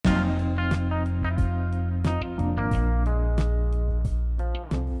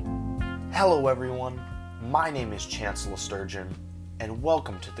Hello everyone, my name is Chancellor Sturgeon, and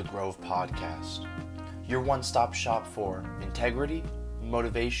welcome to the Grove Podcast, your one-stop shop for integrity,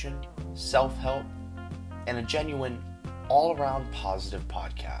 motivation, self-help, and a genuine, all-around positive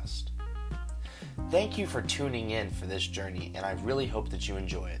podcast. Thank you for tuning in for this journey, and I really hope that you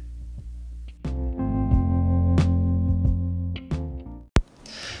enjoy it.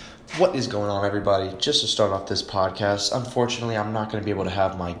 What is going on, everybody? Just to start off this podcast, unfortunately, I'm not going to be able to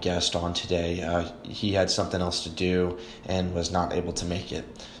have my guest on today. He had something else to do and was not able to make it.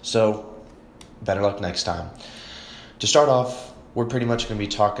 So, better luck next time. To start off, we're pretty much going to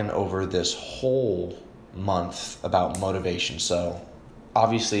be talking over this whole month about motivation. So,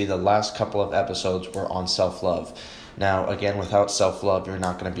 obviously, the last couple of episodes were on self-love. Now, again, without self-love, you're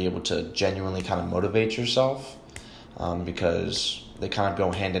not going to be able to genuinely kind of motivate yourself because they kind of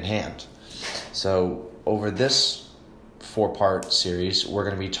go hand in hand. So over this 4-part series, we're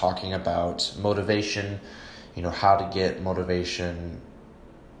going to be talking about motivation, how to get motivation,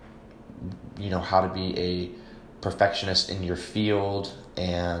 how to be a perfectionist in your field,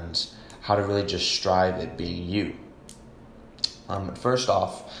 and how to really just strive at being you. First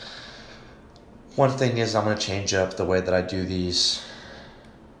off, one thing is I'm going to change up the way that I do these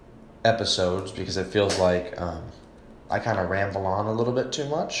episodes because it feels like I kind of ramble on a little bit too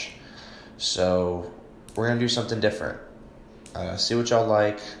much. So we're going to do something different. See what y'all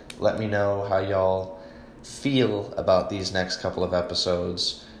like. Let me know how y'all feel about these next couple of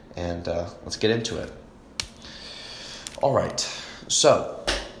episodes. And let's get into it. All right. So,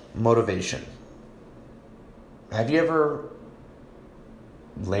 motivation. Have you ever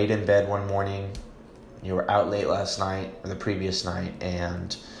laid in bed one morning, you were out late last night or the previous night,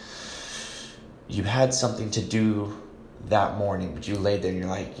 and you had something to do that morning, but you laid there and you're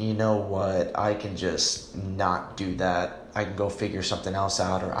like, you know what, I can just not do that. I can go figure something else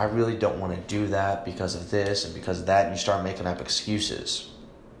out, or I really don't want to do that because of this and because of that, and you start making up excuses.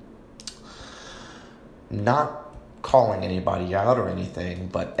 Not calling anybody out or anything,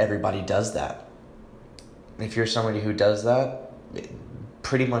 but everybody does that. If you're somebody who does that,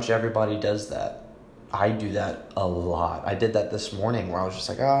 pretty much everybody does that. I do that a lot. I did that this morning where I was just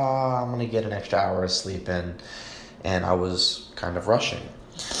like, I'm going to get an extra hour of sleep in. And I was kind of rushing.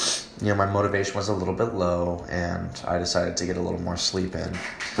 My motivation was a little bit low, and I decided to get a little more sleep in.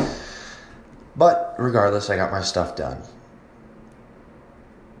 But regardless, I got my stuff done.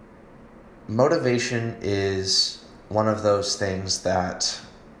 Motivation is one of those things that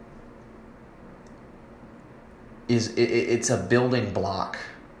it's a building block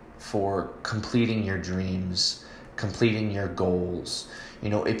for completing your dreams, completing your goals.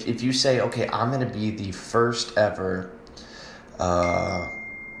 If you say, okay, I'm going to be the first ever, I'm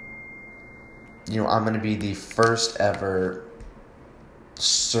going to be the first ever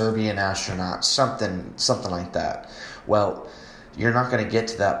Serbian astronaut, something like that. Well, you're not going to get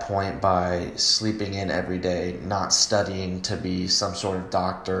to that point by sleeping in every day, not studying to be some sort of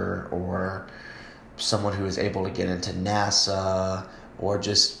doctor or someone who is able to get into NASA, or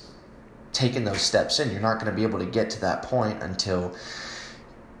just taking those steps in. You're not going to be able to get to that point until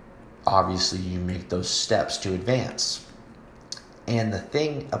obviously you make those steps to advance. And the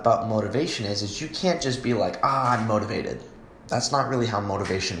thing about motivation is you can't just be like, I'm motivated. That's not really how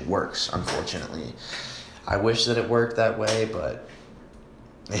motivation works, unfortunately. I wish that it worked that way, but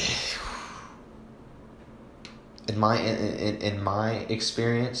in my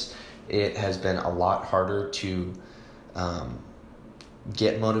experience, it has been a lot harder to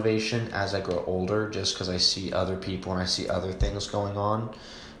get motivation as I grow older, just because I see other people and I see other things going on.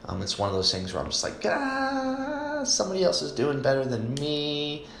 It's one of those things where I'm just like, somebody else is doing better than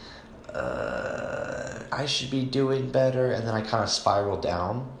me. I should be doing better. And then I kind of spiral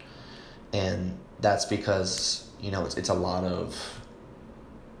down. And that's because, it's a lot of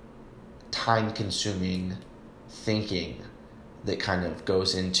time-consuming thinking that kind of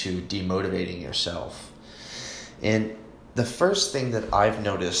goes into demotivating yourself. And the first thing that I've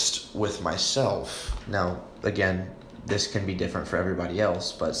noticed with myself, now, again, this can be different for everybody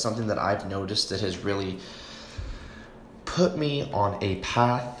else, but something that I've noticed that has really put me on a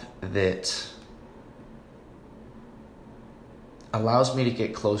path that allows me to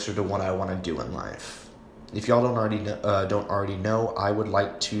get closer to what I want to do in life. If y'all don't already know, I would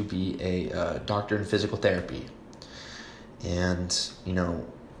like to be a doctor in physical therapy. And,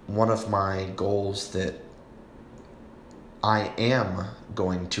 one of my goals that I am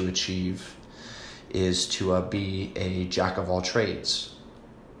going to achieve is to be a jack of all trades.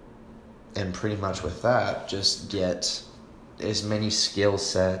 And pretty much with that, just get as many skill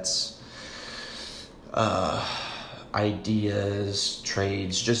sets, ideas,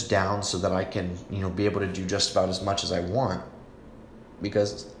 trades just down so that I can, be able to do just about as much as I want.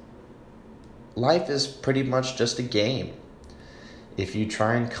 Because life is pretty much just a game. If you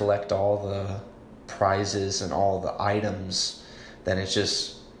try and collect all the prizes and all the items, then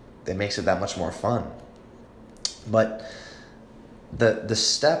it makes it that much more fun. But the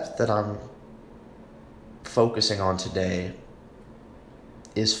step that I'm focusing on today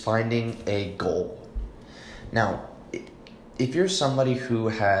is finding a goal. Now, if you're somebody who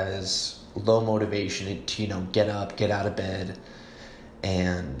has low motivation to, get up, get out of bed,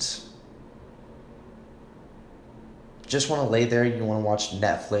 and just want to lay there, you want to watch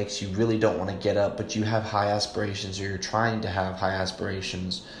Netflix, you really don't want to get up, but you have high aspirations, or you're trying to have high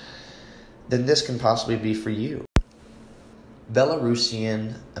aspirations, then this can possibly be for you.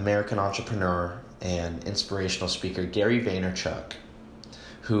 Belarusian American entrepreneur and inspirational speaker Gary Vaynerchuk,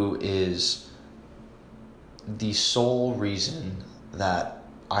 who is the sole reason that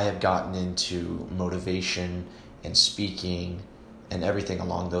I have gotten into motivation and speaking and everything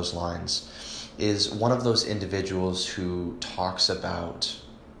along those lines, is one of those individuals who talks about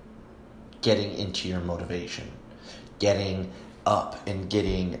getting into your motivation, getting up and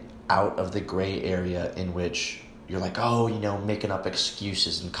getting out of the gray area in which you're like, making up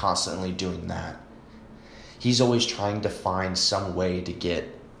excuses and constantly doing that. He's always trying to find some way to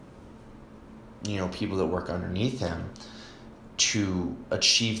get people that work underneath him to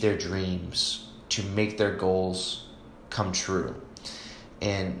achieve their dreams, to make their goals come true.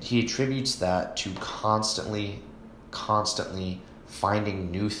 And he attributes that to constantly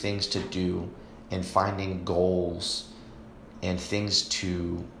finding new things to do and finding goals and things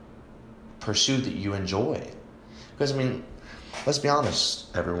to pursue that you enjoy. Because, let's be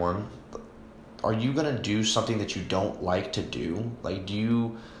honest, everyone. Are you going to do something that you don't like to do? Like, do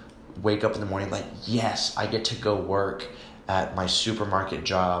you wake up in the morning like, yes, I get to go work at my supermarket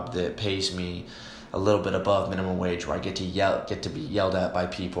job that pays me a little bit above minimum wage, where I get to be yelled at by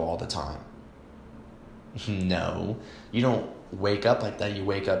people all the time? No, you don't wake up like that. You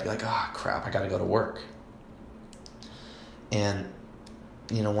wake up, you're like, crap, I got to go to work. And,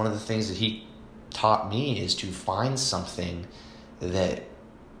 one of the things that he taught me is to find something that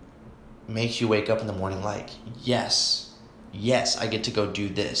makes you wake up in the morning like, yes, I get to go do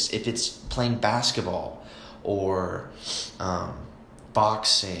this. If it's playing basketball or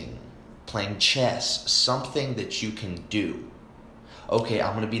boxing, playing chess, something that you can do. Okay,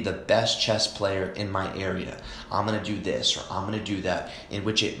 I'm going to be the best chess player in my area. I'm going to do this or I'm going to do that, in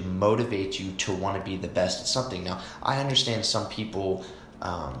which it motivates you to want to be the best at something. Now, I understand some people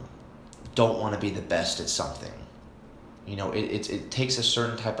don't want to be the best at something. It takes a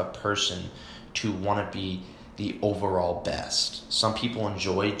certain type of person to want to be the overall best. Some people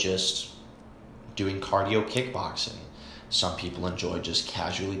enjoy just doing cardio kickboxing. Some people enjoy just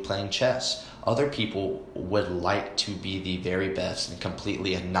casually playing chess. Other people would like to be the very best and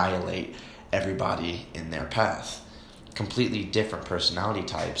completely annihilate everybody in their path. Completely different personality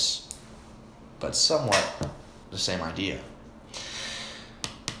types, but somewhat the same idea.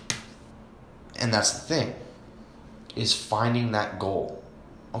 And that's the thing, is finding that goal.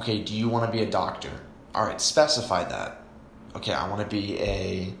 Okay, do you want to be a doctor? All right, specify that. Okay, I want to be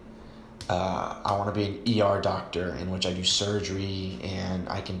an ER doctor in which I do surgery and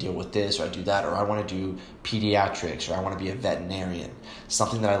I can deal with this, or I do that, or I want to do pediatrics, or I want to be a veterinarian.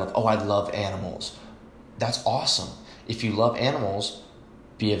 Something that I love. I love animals. That's awesome. If you love animals,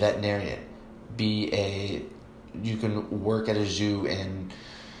 be a veterinarian. You can work at a zoo and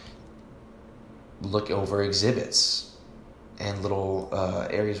look over exhibits and little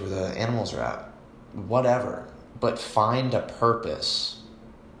areas where the animals are at. Whatever. But find a purpose.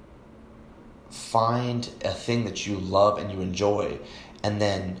 Find a thing that you love and you enjoy, and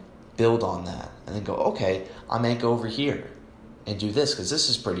then build on that. And then go, okay, I may go over here and do this because this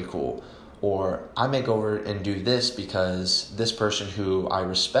is pretty cool. Or I may go over and do this because this person who I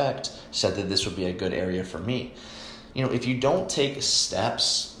respect said that this would be a good area for me. If you don't take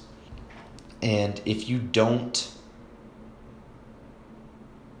steps, and if you don't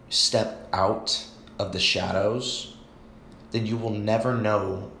step out of the shadows, then you will never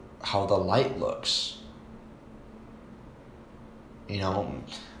know how the light looks.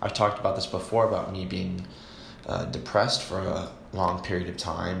 I've talked about this before, about me being depressed for a long period of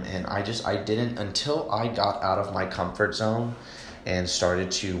time, and I didn't, until I got out of my comfort zone and started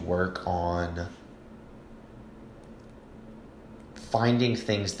to work on finding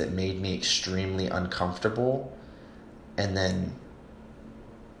things that made me extremely uncomfortable and then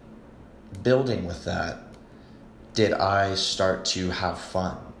building with that, did I start to have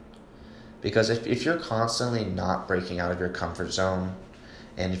fun. Because if you're constantly not breaking out of your comfort zone,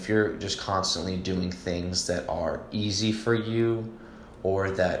 and if you're just constantly doing things that are easy for you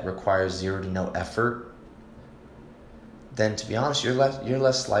or that require zero to no effort, then to be honest, you're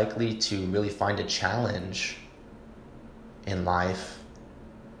less likely to really find a challenge in life.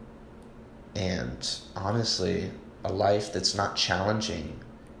 And honestly, a life that's not challenging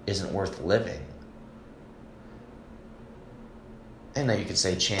isn't worth living. And now you could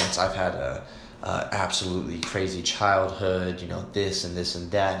say, Chance, I've had a absolutely crazy childhood, this and this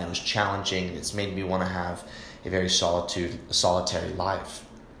and that, and it was challenging, and it's made me want to have a very solitary life.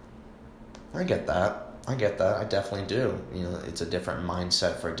 I get that. I definitely do. It's a different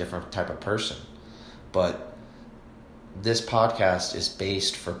mindset for a different type of person. But this podcast is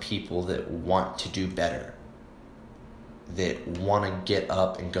based for people that want to do better, that want to get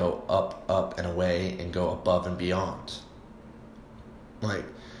up and go up and away and go above and beyond.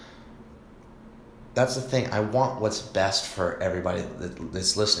 That's the thing. I want what's best for everybody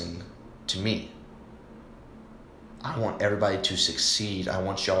that's listening to me. I want everybody to succeed. I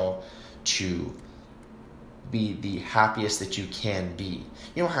want y'all to be the happiest that you can be.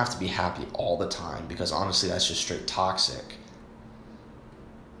 You don't have to be happy all the time, because honestly, that's just straight toxic.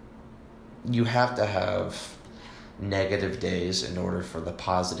 You have to have negative days in order for the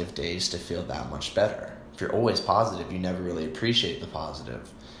positive days to feel that much better. If you're always positive, you never really appreciate the positive.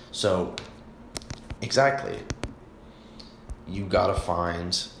 So, exactly. You gotta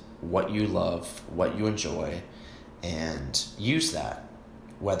find what you love, what you enjoy, and use that.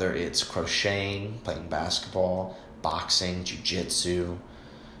 Whether it's crocheting, playing basketball, boxing, jiu-jitsu,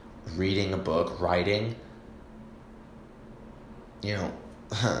 reading a book, writing.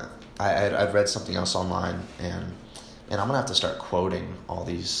 I've read something else online, and I'm going to have to start quoting all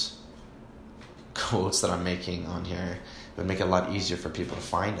these quotes that I'm making on here. It would make it a lot easier for people to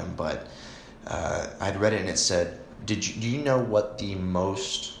find them, but I'd read it and it said, do you know what the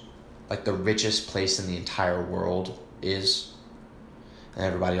richest place in the entire world is? And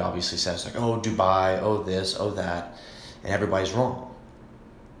everybody obviously says, oh, Dubai, oh this, oh that. And everybody's wrong.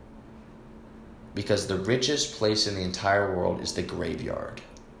 Because the richest place in the entire world is the graveyard.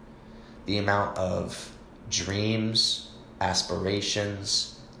 The amount of dreams,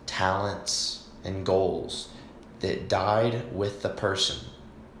 aspirations, talents, and goals that died with the person.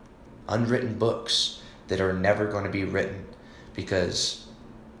 Unwritten books that are never going to be written because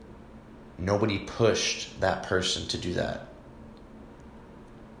nobody pushed that person to do that.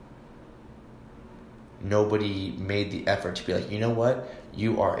 Nobody made the effort to be like, you know what?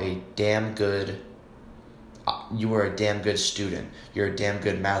 You are a damn good student. You're a damn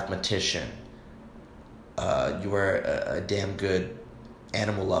good mathematician. You are a damn good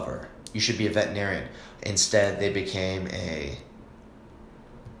animal lover. You should be a veterinarian. Instead, they became a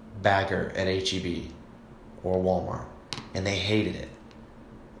bagger at H-E-B or Walmart. And they hated it.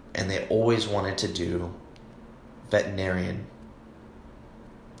 And they always wanted to do vet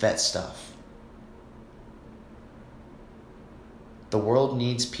stuff. The world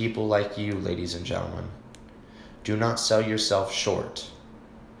needs people like you, ladies and gentlemen. Do not sell yourself short,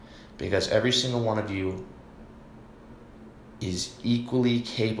 because every single one of you is equally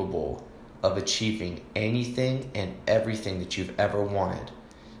capable of achieving anything and everything that you've ever wanted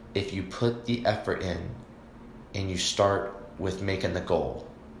if you put the effort in and you start with making the goal.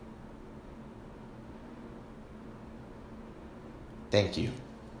 Thank you.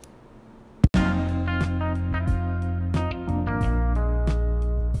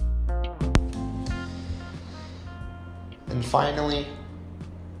 And finally,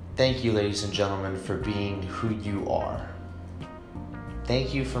 thank you, ladies and gentlemen, for being who you are.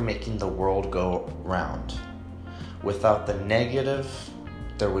 Thank you for making the world go round. Without the negative,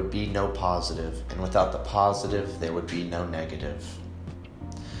 there would be no positive, and without the positive, there would be no negative.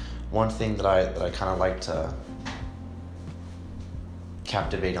 One thing that I kind of like to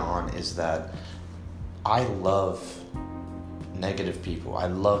captivate on is that I love negative people. I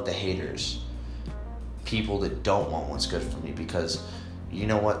love the haters. People that don't want what's good for me, because you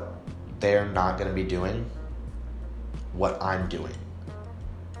know what? They're not going to be doing what I'm doing.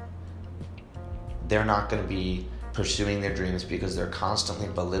 They're not going to be pursuing their dreams because they're constantly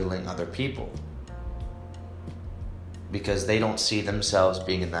belittling other people, because they don't see themselves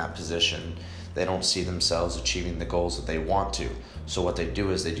being in that position. They don't see themselves achieving the goals that they want to. So what they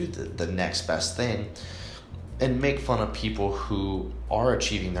do is they do the next best thing and make fun of people who are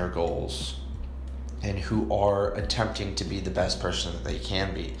achieving their goals and who are attempting to be the best person that they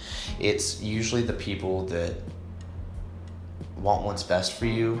can be. It's usually the people that want what's best for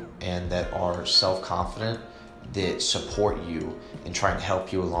you and that are self-confident that support you and try and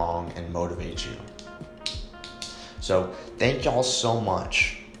help you along and motivate you. So thank y'all so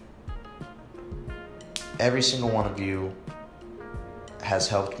much. Every single one of you has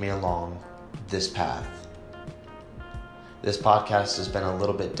helped me along this path. This podcast has been a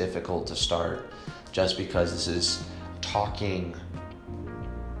little bit difficult to start just because this is talking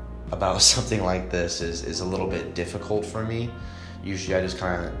about something like this is a little bit difficult for me. Usually I just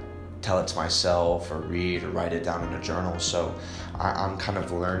kind of tell it to myself or read or write it down in a journal. So I'm kind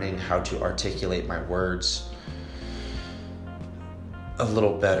of learning how to articulate my words a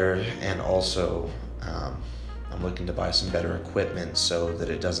little better, and also I'm looking to buy some better equipment so that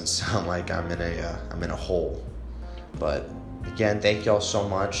it doesn't sound like I'm in a hole. But again, thank y'all so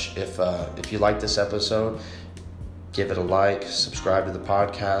much. If you like this episode, give it a like, subscribe to the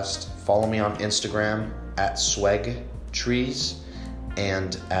podcast, follow me on Instagram at swegtrees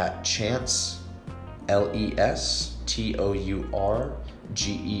and at Chance LESTOURGEON.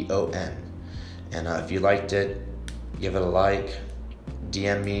 And if you liked it, give it a like,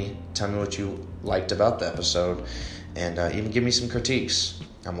 DM me, tell me what you liked about the episode, and even give me some critiques.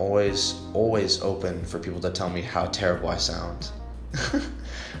 I'm always open for people to tell me how terrible I sound. All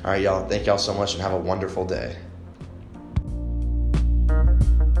right, y'all. Thank y'all so much and have a wonderful day.